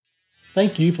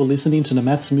Thank you for listening to the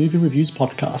Matt's Movie Reviews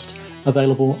podcast,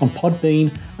 available on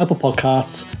Podbean, Apple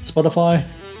Podcasts, Spotify,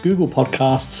 Google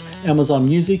Podcasts, Amazon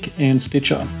Music, and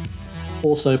Stitcher.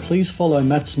 Also, please follow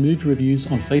Matt's Movie Reviews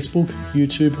on Facebook,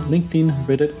 YouTube, LinkedIn,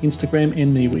 Reddit, Instagram,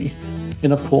 and MeWe.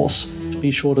 And of course,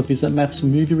 be sure to visit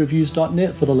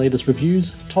mattsmoviereviews.net for the latest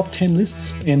reviews, top 10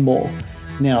 lists, and more.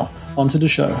 Now, on to the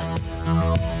show.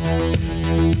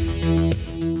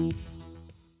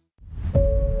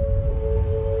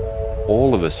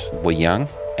 All of us were young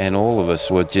and all of us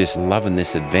were just loving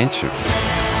this adventure.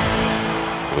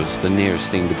 It was the nearest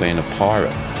thing to being a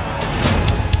pirate.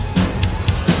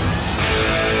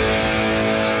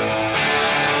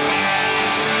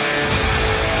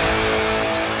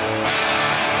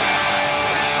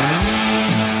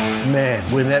 Man,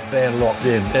 when that band locked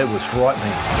in, it was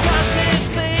frightening.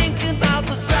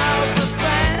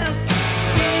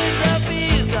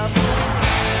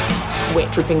 Sweat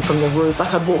dripping from the roof,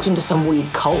 like I'd walked into some weird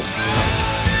cult.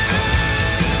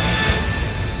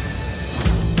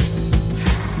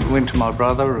 Went to my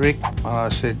brother, Rick, and I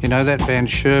said, you know that band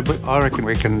Sure, but I reckon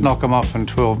we can knock them off in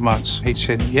 12 months. He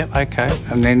said, yep, okay.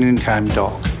 And then in came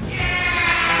Doc.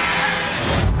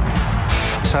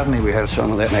 Suddenly we had a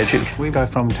song of that magic. We go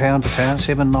from town to town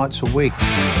 7 nights a week.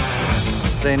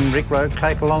 Then Rick wrote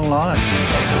Take a Long Line.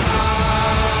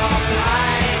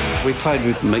 We played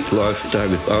with Meatloaf,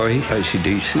 David Bowie,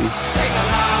 AC/DC.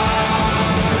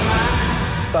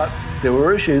 But there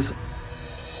were issues.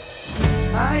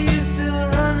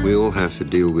 We all have to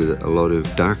deal with a lot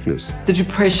of darkness. The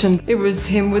depression, it was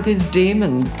him with his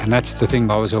demons. And that's the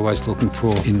thing I was always looking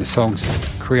for in the songs,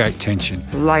 create tension.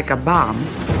 Like a bomb.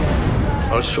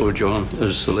 I saw John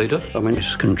as the leader. I mean,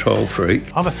 he's a control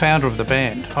freak. I'm a founder of the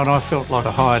band, and I felt like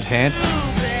a hired hand.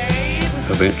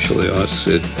 Eventually I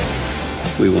said,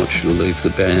 we want you to leave the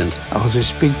band. I was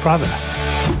his big brother.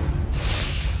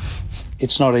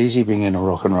 It's not easy being in a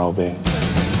rock and roll band.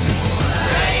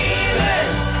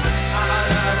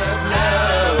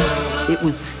 It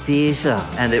was theatre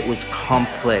and it was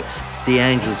complex. The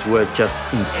Angels were just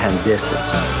incandescent.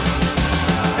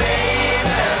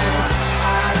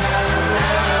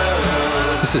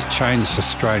 This has changed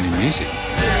Australian music.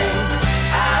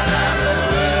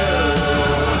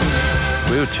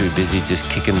 We were too busy just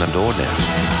kicking the door down.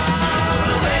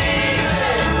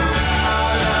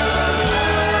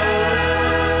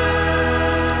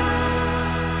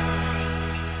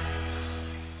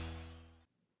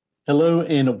 Hello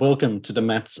and welcome to the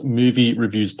Matt's Movie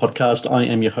Reviews podcast. I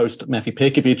am your host, Matthew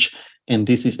Perkovich, and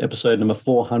this is episode number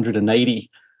 480.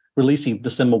 Releasing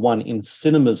December 1 in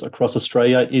cinemas across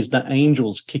Australia is The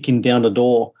Angels Kicking Down the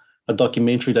Door, a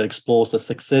documentary that explores the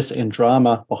success and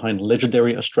drama behind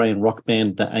legendary Australian rock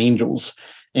band The Angels,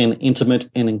 an intimate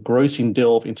and engrossing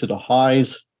delve into the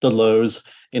highs, the lows,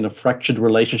 and the fractured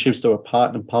relationships that were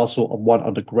part and parcel of one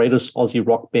of the greatest Aussie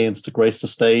rock bands to grace the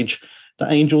stage. The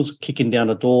Angels Kicking Down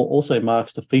the Door also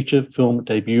marks the feature film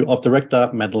debut of director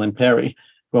Madeleine Perry,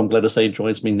 who I'm glad to say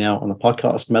joins me now on the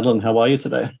podcast. Madeleine, how are you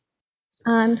today?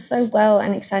 I'm so well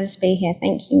and excited to be here.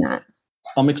 Thank you, Matt.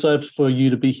 I'm excited for you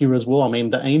to be here as well. I mean,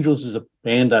 The Angels is a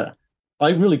band that I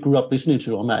really grew up listening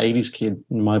to. I'm an 80s kid.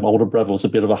 My older brother was a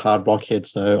bit of a hard rock head,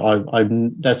 so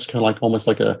that's kind of like almost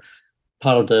like a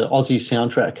part of the Aussie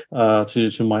soundtrack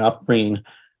to my upbringing.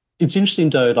 It's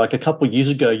interesting, though, like a couple of years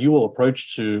ago, you were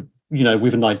approached to,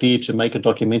 with an idea to make a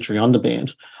documentary on the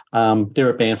band. They're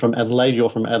a band from Adelaide. You're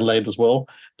from Adelaide as well.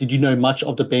 Did you know much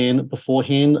of the band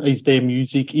beforehand? Is their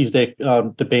music,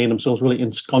 the band themselves really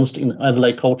ensconced in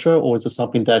Adelaide culture, or is it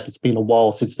something that it's been a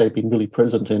while since they've been really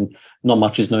present and not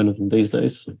much is known of them these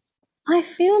days? I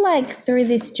feel like through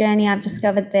this journey, I've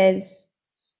discovered there's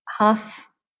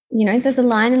there's a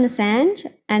line in the sand,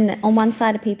 and on one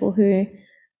side are people who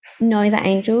know the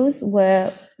Angels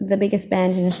were the biggest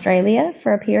band in Australia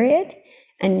for a period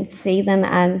and see them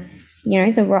as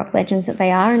the rock legends that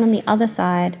they are. And on the other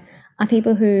side are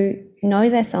people who know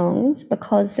their songs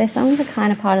because their songs are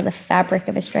kind of part of the fabric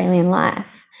of Australian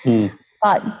life,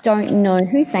 but don't know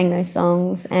who sang those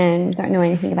songs and don't know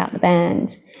anything about the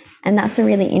band. And that's a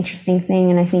really interesting thing,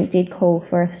 and I think did call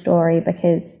for a story,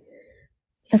 because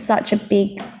for such a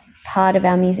big part of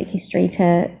our music history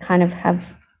to kind of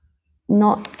have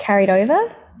not carried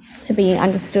over to be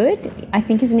understood, I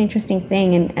think is an interesting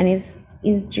thing, and is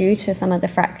due to some of the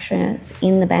fractures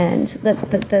in the band,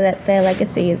 that their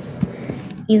legacy is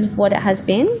what it has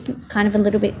been. It's kind of a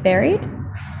little bit buried.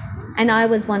 And I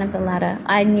was one of the latter.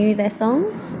 I knew their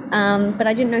songs, but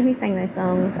I didn't know who sang those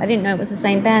songs. I didn't know it was the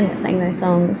same band that sang those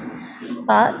songs.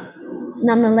 But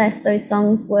nonetheless, those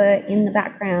songs were in the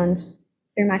background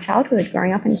through my childhood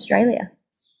growing up in Australia.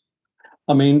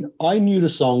 I mean, I knew the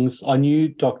songs. I knew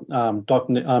Doc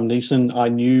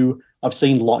Neeson. I've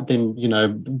seen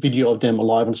them, video of them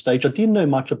live on stage. I didn't know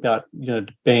much about, the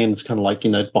band's kind of like,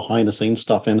 behind the scenes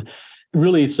stuff. And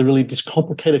really, it's a really this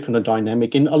complicated kind of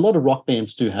dynamic. And a lot of rock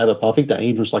bands do have it, but I think the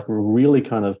Angels like were really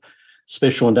kind of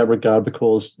special in that regard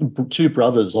because two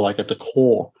brothers are like at the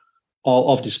core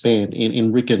of this band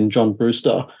in Rick and John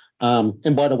Brewster.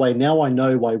 And by the way, now I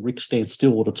know why Rick stands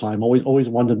still all the time. Always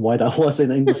wondered why that was,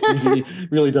 and this movie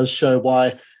really does show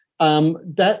why.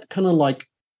 That kind of like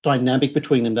dynamic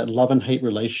between them, that love and hate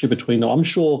relationship between them, I'm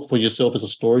sure for yourself as a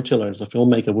storyteller, as a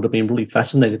filmmaker, would have been really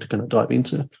fascinating to kind of dive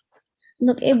into.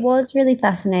 Look, it was really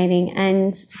fascinating.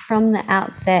 And from the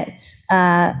outset,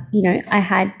 I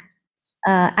had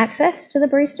access to the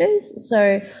Brewsters,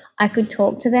 so I could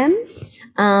talk to them.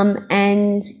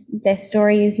 And their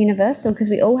story is universal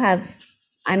because we all have,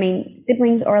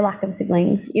 siblings or a lack of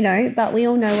siblings, but we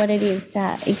all know what it is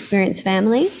to experience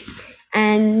family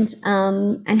and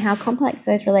how complex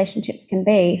those relationships can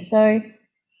be. So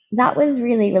that was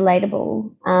really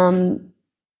relatable.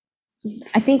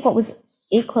 I think what was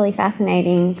equally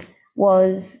fascinating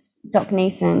was Doc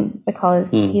Neeson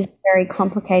because he's a very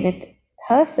complicated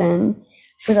person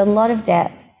with a lot of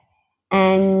depth,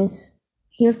 and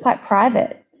he was quite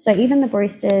private. So even the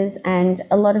Brewsters and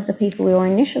a lot of the people we were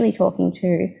initially talking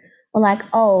to were like,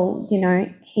 oh,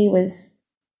 he was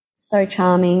so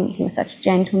charming. He was such a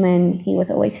gentleman. He was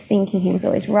always thinking, he was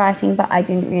always writing, but I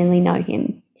didn't really know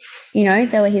him. He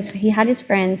had his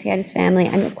friends, he had his family,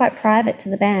 and it was quite private to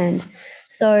the band.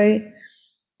 So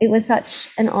it was such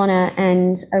an honor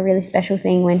and a really special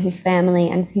thing when his family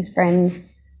and his friends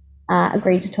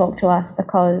agreed to talk to us,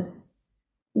 because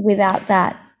without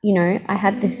that, I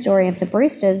had this story of the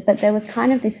Brewsters, but there was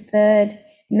kind of this third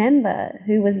member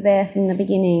who was there from the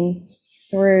beginning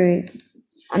through,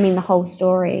 the whole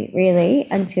story really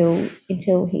until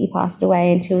he passed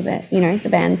away, until the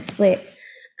band split.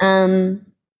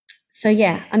 So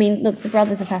yeah, look, the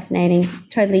brothers are fascinating,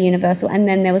 totally universal. And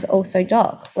then there was also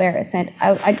Doc, where it said,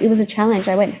 it was a challenge.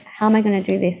 I went, how am I going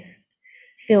to do this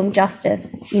film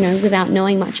justice, without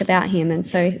knowing much about him? And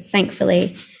so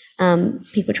thankfully,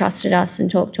 people trusted us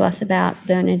and talked to us about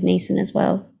Bernard Neeson as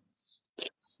well.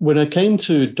 When it came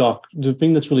to Doc, the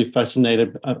thing that's really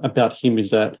fascinating about him is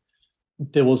that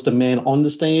there was the man on the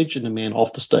stage and the man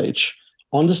off the stage.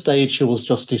 On the stage, he was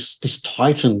just this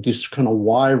titan, this kind of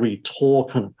wiry, tall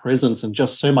kind of presence, and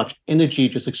just so much energy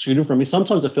just exuded from him.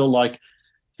 Sometimes I felt like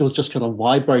he was just kind of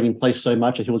vibrating in place so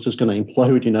much that he was just going to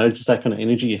implode, just that kind of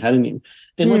energy he had in him.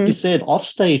 Then, like you said, off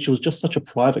stage, he was just such a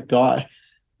private guy.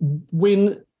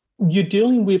 When you're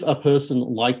dealing with a person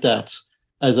like that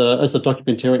as a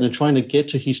documentarian and trying to get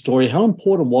to his story, how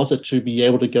important was it to be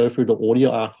able to go through the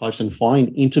audio archives and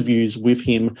find interviews with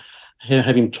him,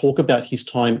 have him talk about his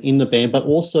time in the band, but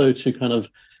also to kind of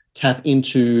tap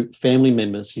into family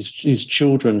members, his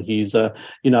children, his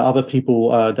other people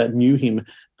that knew him?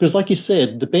 Because like you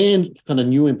said, the band kind of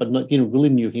knew him, but didn't really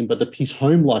knew him. But his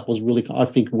home life was really, I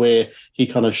think, where he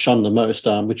kind of shunned the most,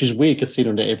 which is weird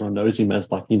considering that everyone knows him as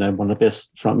one of the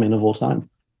best frontmen of all time.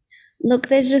 Look,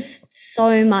 there's just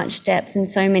so much depth and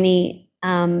so many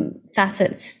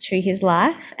facets to his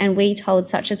life, and we told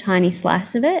such a tiny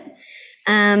slice of it.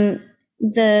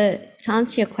 To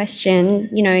answer your question,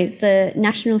 the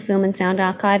National Film and Sound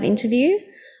Archive interview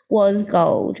was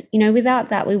gold. Without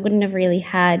that, we wouldn't have really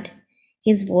had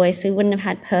his voice. We wouldn't have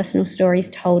had personal stories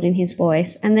told in his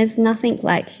voice. And there's nothing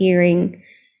like hearing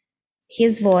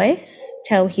his voice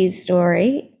tell his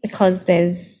story, because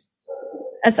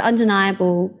it's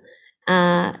undeniable,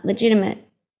 legitimate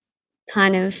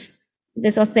kind of,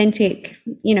 this authentic,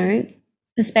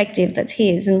 perspective that's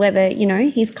his. And whether,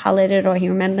 he's colored it or he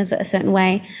remembers it a certain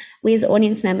way, we as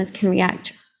audience members can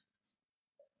react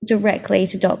directly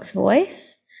to Doc's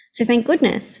voice. So thank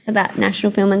goodness for that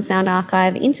National Film and Sound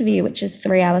Archive interview, which is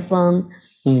 3 hours long.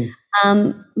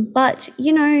 But,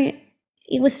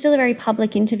 it was still a very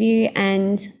public interview.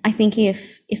 And I think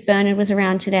if Bernard was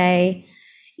around today,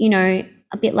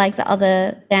 a bit like the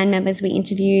other band members we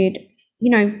interviewed,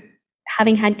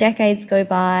 having had decades go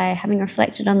by, having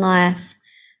reflected on life,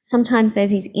 sometimes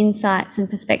there's these insights and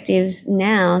perspectives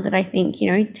now that I think,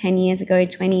 10 years ago,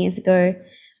 20 years ago,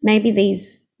 maybe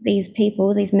these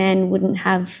people, these men wouldn't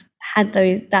have had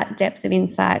that depth of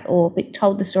insight or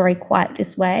told the story quite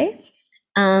this way.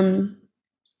 And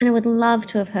I would love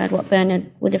to have heard what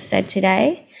Bernard would have said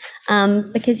today,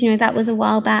 because, that was a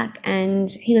while back and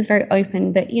he was very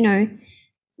open, but,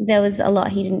 there was a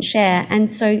lot he didn't share.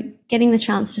 And so getting the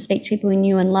chance to speak to people who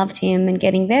knew and loved him and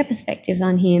getting their perspectives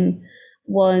on him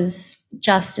was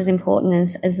just as important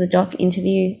as the doc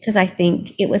interview, because I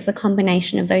think it was the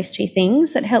combination of those two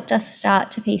things that helped us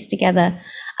start to piece together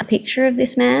a picture of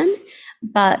this man.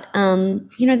 But,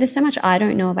 there's so much I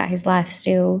don't know about his life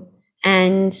still.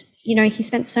 And, he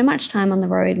spent so much time on the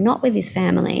road, not with his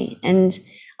family, and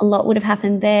a lot would have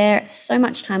happened there, so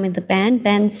much time with the band.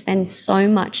 Bands spend so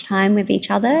much time with each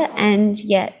other, and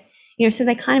yet, so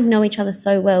they kind of know each other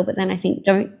so well, but then I think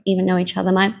don't even know each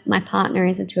other. My partner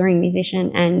is a touring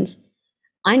musician, and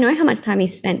I know how much time he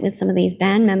spent with some of these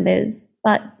band members,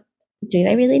 but do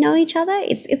they really know each other?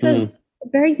 It's a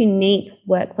very unique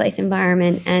workplace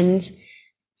environment, and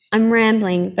I'm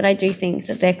rambling, but I do think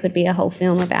that there could be a whole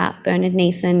film about Bernard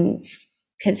Neeson,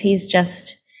 because he's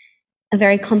just a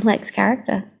very complex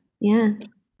character. Yeah.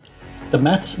 The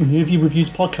Matt's Movie Reviews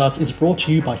podcast is brought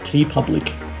to you by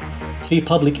TeePublic.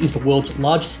 TeePublic is the world's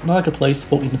largest marketplace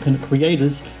for independent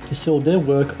creators to sell their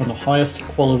work on the highest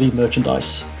quality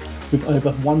merchandise. With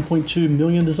over 1.2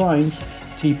 million designs,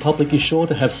 TeePublic is sure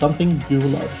to have something you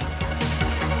love.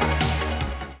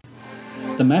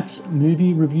 The Matt's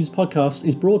Movie Reviews podcast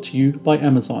is brought to you by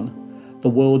Amazon. The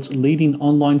world's leading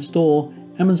online store,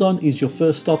 Amazon is your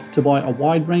first stop to buy a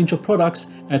wide range of products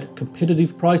at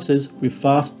competitive prices with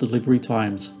fast delivery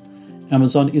times.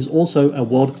 Amazon is also a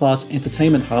world-class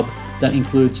entertainment hub that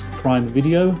includes Prime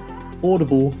Video,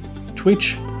 Audible,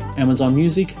 Twitch, Amazon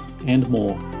Music, and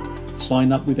more.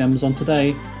 Sign up with Amazon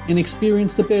today and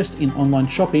experience the best in online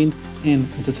shopping and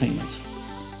entertainment.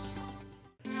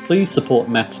 Please support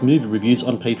Matt's Movie Reviews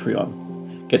on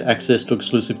Patreon. Get access to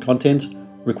exclusive content,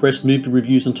 request movie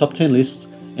reviews and top 10 lists,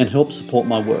 and help support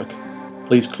my work.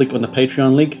 Please click on the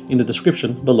Patreon link in the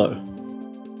description below.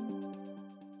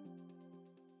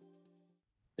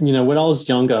 When I was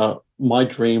younger, my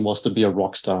dream was to be a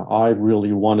rock star. I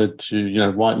really wanted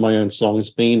to, write my own songs,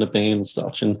 be in a band and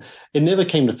such, and it never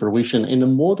came to fruition. And the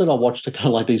more that I watched the kind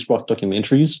of like these rock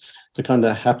documentaries, the kind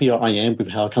of happier I am with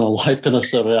how kind of life kind of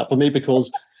started out for me,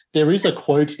 because there is a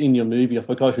quote in your movie, I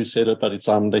forgot who said it, but it's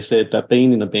they said that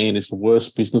being in a band is the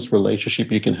worst business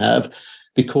relationship you can have,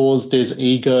 because there's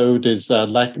ego, there's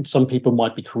lack. Some people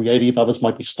might be creative, others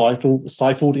might be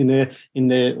stifled in their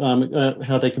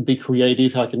how they can be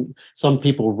creative. Some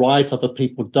people write, other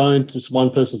people don't. Just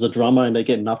one person's a drummer and they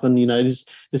get nothing. There's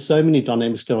so many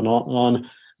dynamics going on.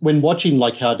 When watching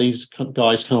like how these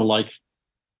guys kind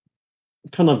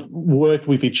of work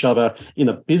with each other in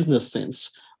a business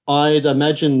sense, I'd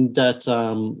imagine that,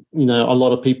 a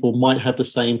lot of people might have the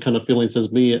same kind of feelings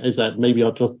as me, is that maybe I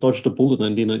just dodged a bullet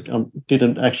and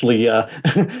didn't actually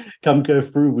go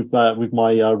through with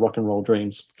my rock and roll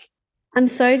dreams. I'm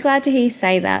so glad to hear you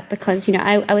say that, because,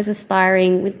 I was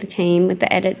aspiring with the team, with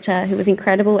the editor, who was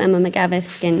incredible, Emma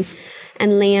McGavisk,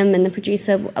 and Liam and the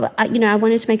producer. I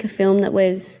wanted to make a film that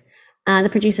was the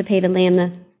producer, Peter Liam,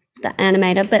 the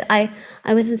animator, but I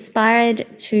was inspired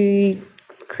to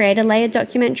create a layered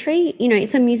documentary.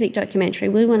 It's a music documentary.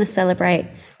 We want to celebrate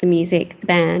the music, the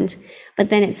band, but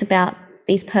then it's about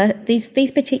these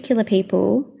particular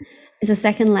people is a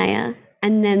second layer,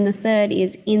 and then the third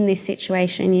is in this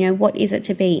situation. What is it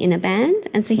to be in a band?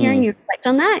 And so hearing you reflect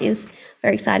on that is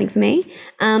very exciting for me.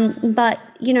 But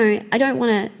I don't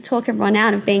want to talk everyone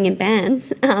out of being in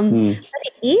bands. But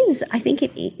it is. I think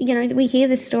we hear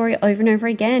this story over and over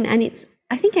again, and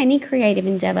I think any creative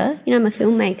endeavor. I'm a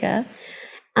filmmaker.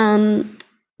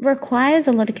 Requires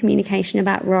a lot of communication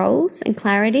about roles and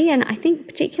clarity. And I think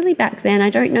particularly back then,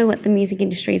 I don't know what the music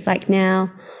industry is like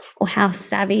now or how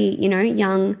savvy,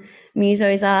 young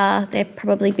musos are. They're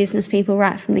probably business people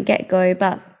right from the get-go.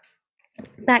 But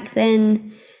back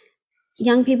then,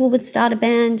 young people would start a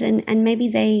band and maybe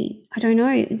I don't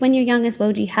know, when you're young as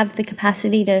well, do you have the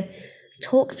capacity to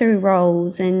talk through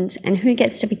roles and who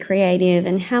gets to be creative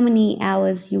and how many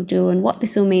hours you'll do and what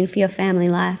this will mean for your family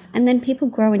life. And then people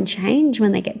grow and change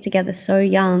when they get together so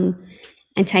young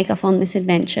and take off on this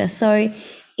adventure. So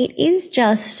it is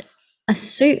just a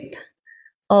soup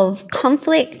of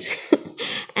conflict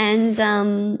and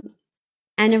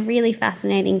a really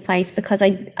fascinating place, because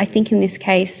I think in this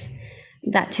case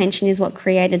that tension is what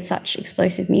created such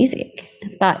explosive music.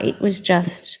 But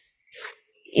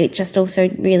it just also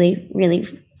really, really,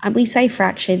 we say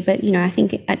fractured, but, I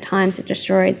think at times it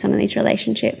destroyed some of these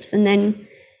relationships. And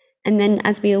then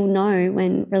as we all know,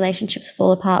 when relationships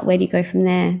fall apart, where do you go from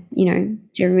there? Do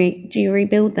you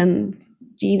rebuild them?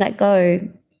 Do you let go?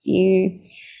 Do you,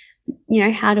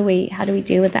 how do we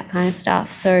deal with that kind of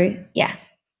stuff? So yeah,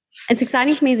 it's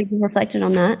exciting for me that you've reflected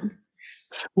on that.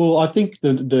 Well, I think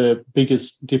the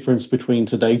biggest difference between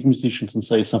today's musicians and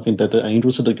say something that the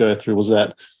Angels had to go through was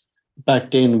that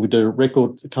back then with the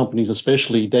record companies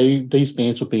especially, these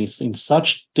bands would be in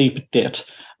such deep debt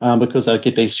because they'll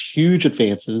get these huge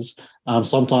advances,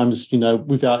 sometimes,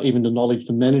 without even the knowledge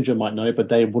the manager might know, but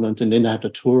they wouldn't, and then they have to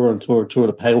tour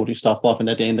to pay all this stuff off, and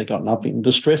at the end they got nothing.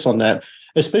 The stress on that,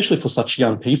 especially for such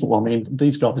young people. I mean,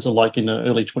 these guys are like in the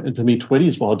early to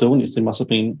mid-20s while doing this. They must have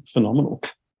been phenomenal.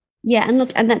 Yeah, and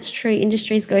look, and that's true.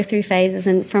 Industries go through phases,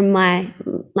 and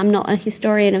I'm not a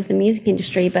historian of the music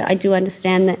industry, but I do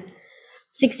understand that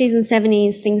 60s and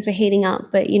 70s things were heating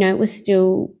up, but it was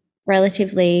still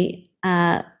relatively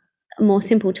a more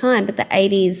simple time. But the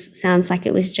 80s sounds like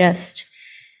it was just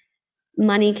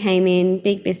money came in,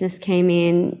 big business came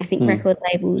in. I think record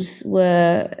labels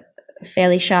were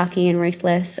fairly sharky and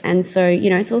ruthless, and so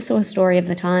it's also a story of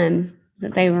the time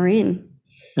that they were in.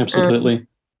 Absolutely.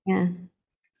 Yeah.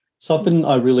 Something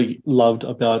I really loved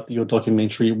about your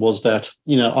documentary was that,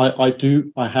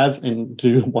 I have and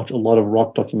do watch a lot of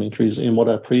rock documentaries, and what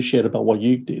I appreciate about what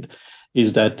you did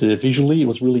is that visually it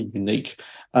was really unique.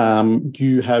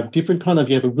 You have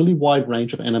you have a really wide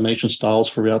range of animation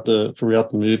styles throughout the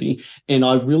movie, and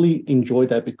I really enjoyed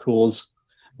that because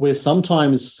where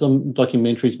sometimes some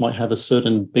documentaries might have a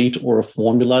certain beat or a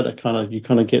formula that you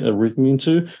get a rhythm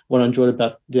into. What I enjoyed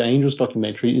about the Angels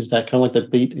documentary is that kind of like the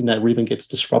beat in that rhythm gets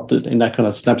disrupted and that kind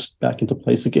of snaps back into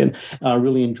place again. I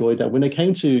really enjoyed that. When it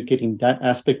came to getting that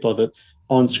aspect of it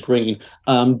on screen,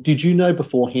 did you know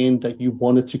beforehand that you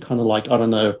wanted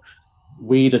to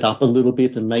weed it up a little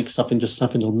bit and make something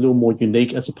a little more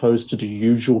unique as opposed to the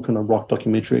usual kind of rock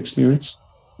documentary experience?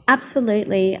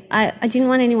 Absolutely. I didn't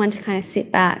want anyone to kind of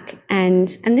sit back and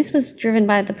this was driven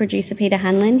by the producer, Peter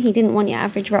Hanlon. He didn't want your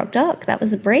average rock doc. That was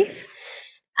the brief.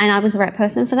 And I was the right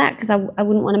person for that because I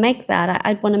wouldn't want to make that.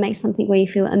 I'd want to make something where you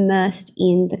feel immersed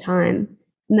in the time,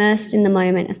 immersed in the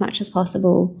moment as much as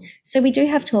possible. So we do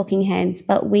have talking heads,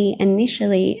 but we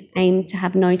initially aimed to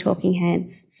have no talking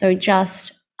heads. So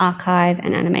just archive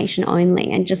and animation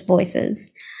only and just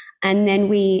voices. And then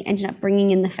we ended up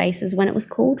bringing in the faces when it was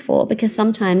called for, because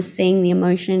sometimes seeing the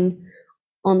emotion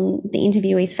on the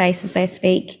interviewee's face as they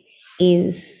speak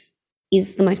is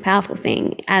the most powerful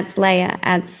thing. Adds layer,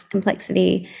 adds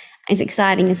complexity, is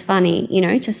exciting, is funny,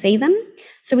 to see them.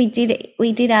 So we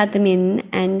did add them in,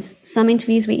 and some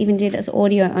interviews we even did as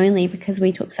audio only because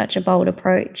we took such a bold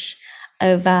approach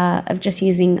of just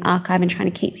using archive and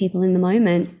trying to keep people in the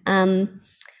moment.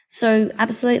 So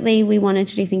absolutely, we wanted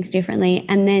to do things differently.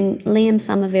 And then Liam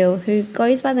Somerville, who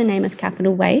goes by the name of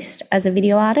Capital Waste as a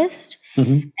video artist,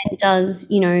 and does,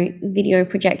 video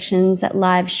projections at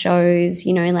live shows,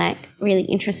 like really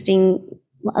interesting,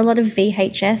 a lot of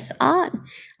VHS art,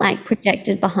 like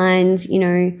projected behind,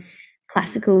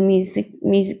 classical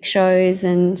music shows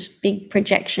and big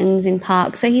projections in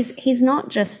parks. So he's not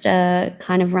just a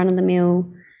kind of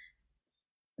run-of-the-mill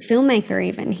filmmaker.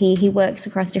 Even he works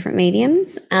across different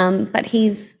mediums, but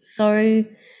he's so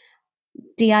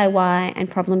DIY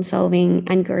and problem solving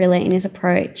and guerrilla in his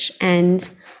approach. And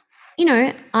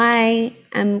I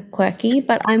am quirky,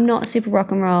 but I'm not super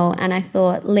rock and roll, and I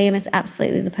thought Liam is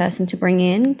absolutely the person to bring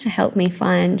in to help me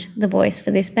find the voice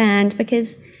for this band,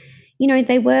 because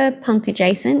they were punk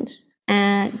adjacent,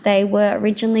 they were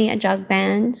originally a jug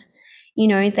band.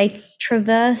 They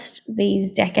traversed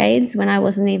these decades when I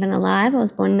wasn't even alive. I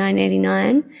was born in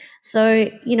 1989. So,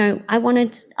 I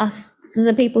wanted us,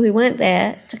 the people who weren't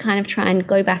there, to kind of try and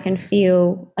go back and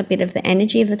feel a bit of the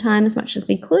energy of the time as much as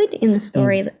we could in the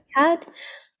story that we had.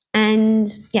 And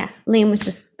yeah, Liam was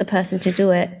just the person to do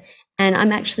it. And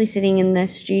I'm actually sitting in the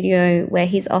studio where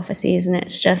his office is, and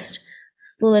it's just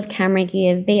full of camera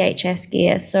gear, VHS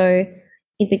gear. So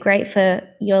it'd be great for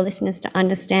your listeners to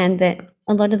understand that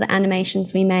a lot of the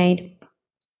animations we made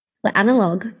were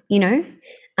analog,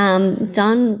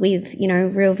 done with,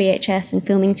 real VHS and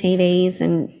filming TVs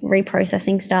and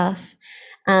reprocessing stuff.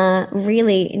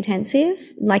 Really intensive,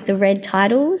 like the red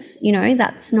titles,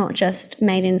 that's not just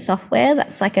made in software.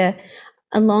 That's like a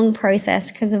long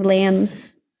process because of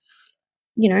Liam's,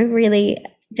 really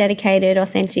dedicated,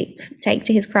 authentic take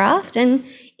to his craft, and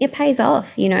it pays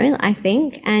off, I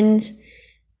think. And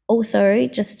also,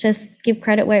 just to give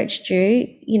credit where it's due,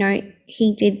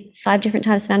 he did 5 different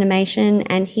types of animation,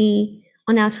 and he,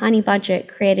 on our tiny budget,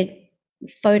 created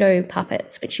photo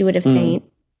puppets, which you would have seen.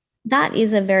 That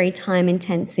is a very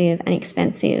time-intensive and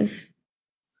expensive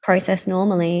process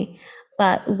normally.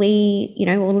 But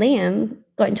Liam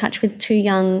got in touch with 2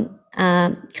 young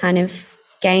kind of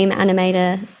game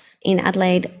animators in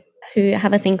Adelaide who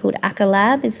have a thing called Aka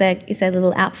Lab, is their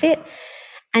little outfit.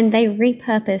 And they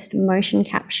repurposed motion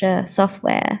capture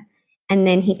software, and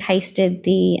then he pasted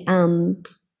the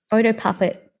photo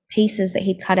puppet pieces that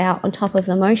he'd cut out on top of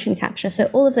the motion capture. So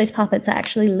all of those puppets are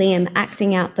actually Liam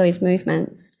acting out those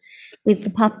movements with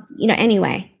the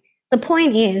anyway. The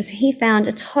point is he found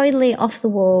a totally off the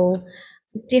wall,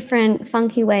 different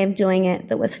funky way of doing it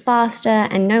that was faster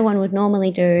and no one would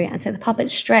normally do. And so the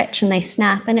puppets stretch and they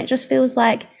snap, and it just feels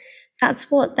like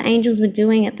that's what the Angels were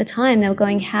doing at the time. They were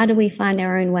going, how do we find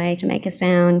our own way to make a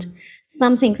sound,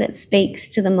 something that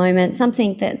speaks to the moment,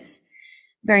 something that's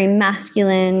very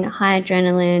masculine, high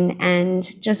adrenaline, and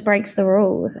just breaks the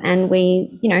rules. And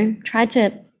we, tried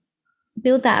to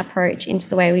build that approach into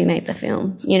the way we made the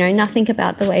film. Nothing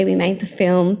about the way we made the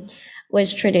film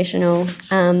was traditional.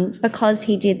 Because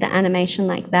he did the animation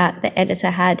like that, the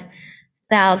editor had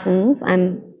thousands,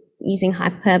 I'm using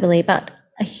hyperbole, but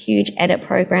a huge edit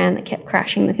program that kept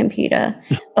crashing the computer.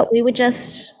 But we were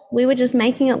just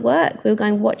making it work. We were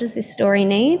going, what does this story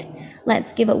need?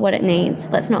 Let's give it what it needs.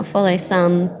 Let's not follow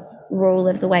some rule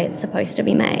of the way it's supposed to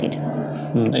be made.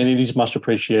 And it is much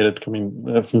appreciated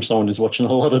coming from someone who's watching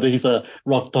a lot of these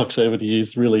rock docs over the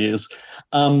years, really is.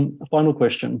 Final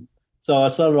question. So I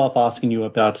started off asking you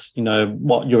about,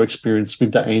 what your experience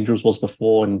with the Angels was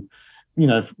before, and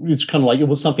it's kind of like it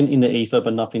was something in the ether,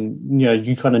 but nothing,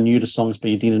 you kind of knew the songs, but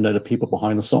you didn't know the people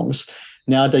behind the songs.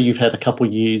 Now that you've had a couple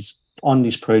of years on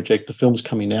this project, the film's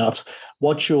coming out,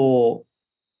 what's your,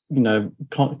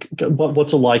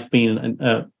 what's it like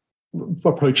being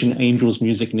approaching Angels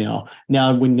music now?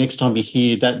 Now, when next time you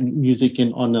hear that music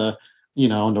on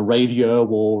the radio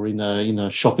or in a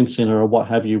shopping center or what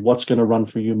have you, what's going to run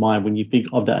through your mind when you think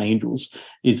of the Angels?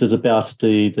 Is it about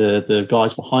the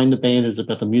guys behind the band? Is it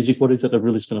about the music? What is it that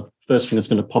really is going to first thing that's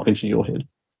going to pop into your head?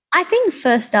 I think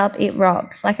first up, it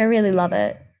rocks. Like, I really love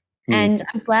it. And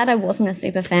I'm glad I wasn't a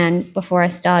super fan before I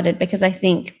started, because I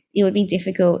think it would be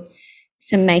difficult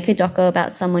to make a doco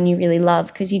about someone you really love,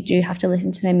 because you do have to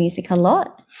listen to their music a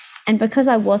lot. And because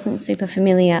I wasn't super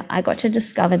familiar, I got to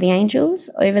discover the Angels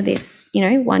over this,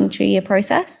 1-2 year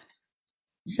process.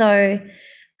 So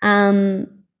I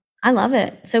love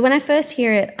it. So when I first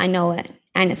hear it, I know it,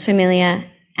 and it's familiar,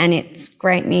 and it's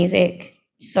great music.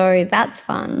 So that's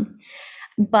fun.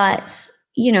 But,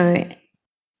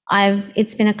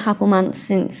 it's been a couple months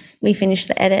since we finished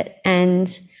the edit,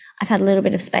 and I've had a little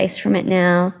bit of space from it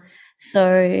now.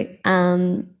 So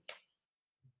I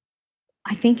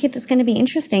think it's going to be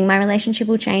interesting. My relationship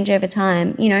will change over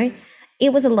time.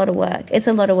 It was a lot of work. It's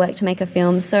a lot of work to make a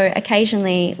film. So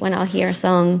occasionally when I'll hear a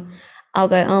song, I'll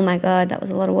go, oh my God, that was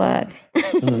a lot of work.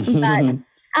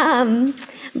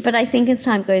 But I think as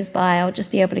time goes by, I'll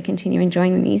just be able to continue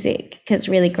enjoying the music, because it's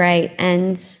really great.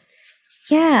 And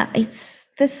yeah,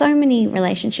 there's so many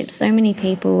relationships, so many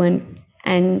people,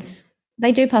 and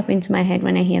they do pop into my head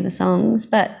when I hear the songs,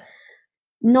 but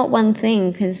not one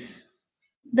thing, because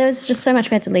there's just so much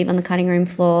we had to leave on the cutting room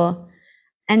floor.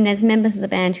 And there's members of the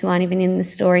band who aren't even in the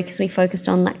story, because we focused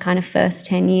on that kind of first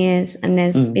 10 years, and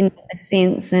there's been members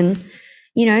since. And,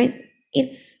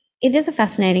 it is a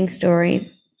fascinating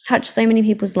story, touched so many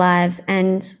people's lives.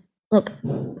 And look,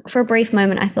 for a brief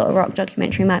moment, I thought a rock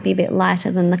documentary might be a bit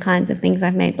lighter than the kinds of things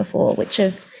I've made before, which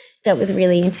have dealt with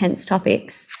really intense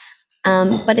topics.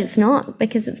 But it's not,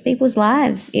 because it's people's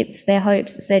lives. It's their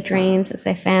hopes, it's their dreams, it's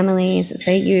their families, it's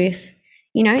their youth.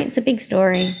 It's a big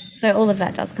story. So all of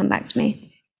that does come back to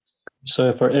me.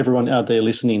 So for everyone out there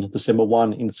listening, December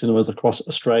 1 in cinemas across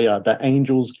Australia, the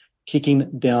Angels kicking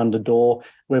down the door.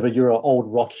 Whether you're an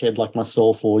old rock head like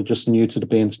myself or just new to the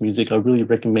band's music, I really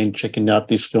recommend checking out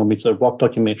this film. It's a rock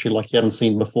documentary like you haven't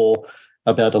seen before,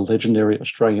 about a legendary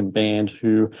Australian band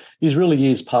who really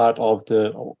is part of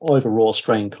the overall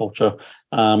Australian culture.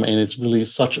 And it's really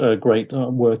such a great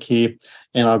work here.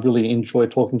 And I really enjoyed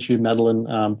talking to you, Madeline.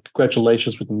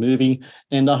 Congratulations with the movie.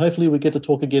 And hopefully we get to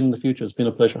talk again in the future. It's been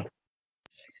a pleasure.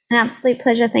 An absolute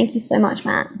pleasure. Thank you so much,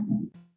 Matt.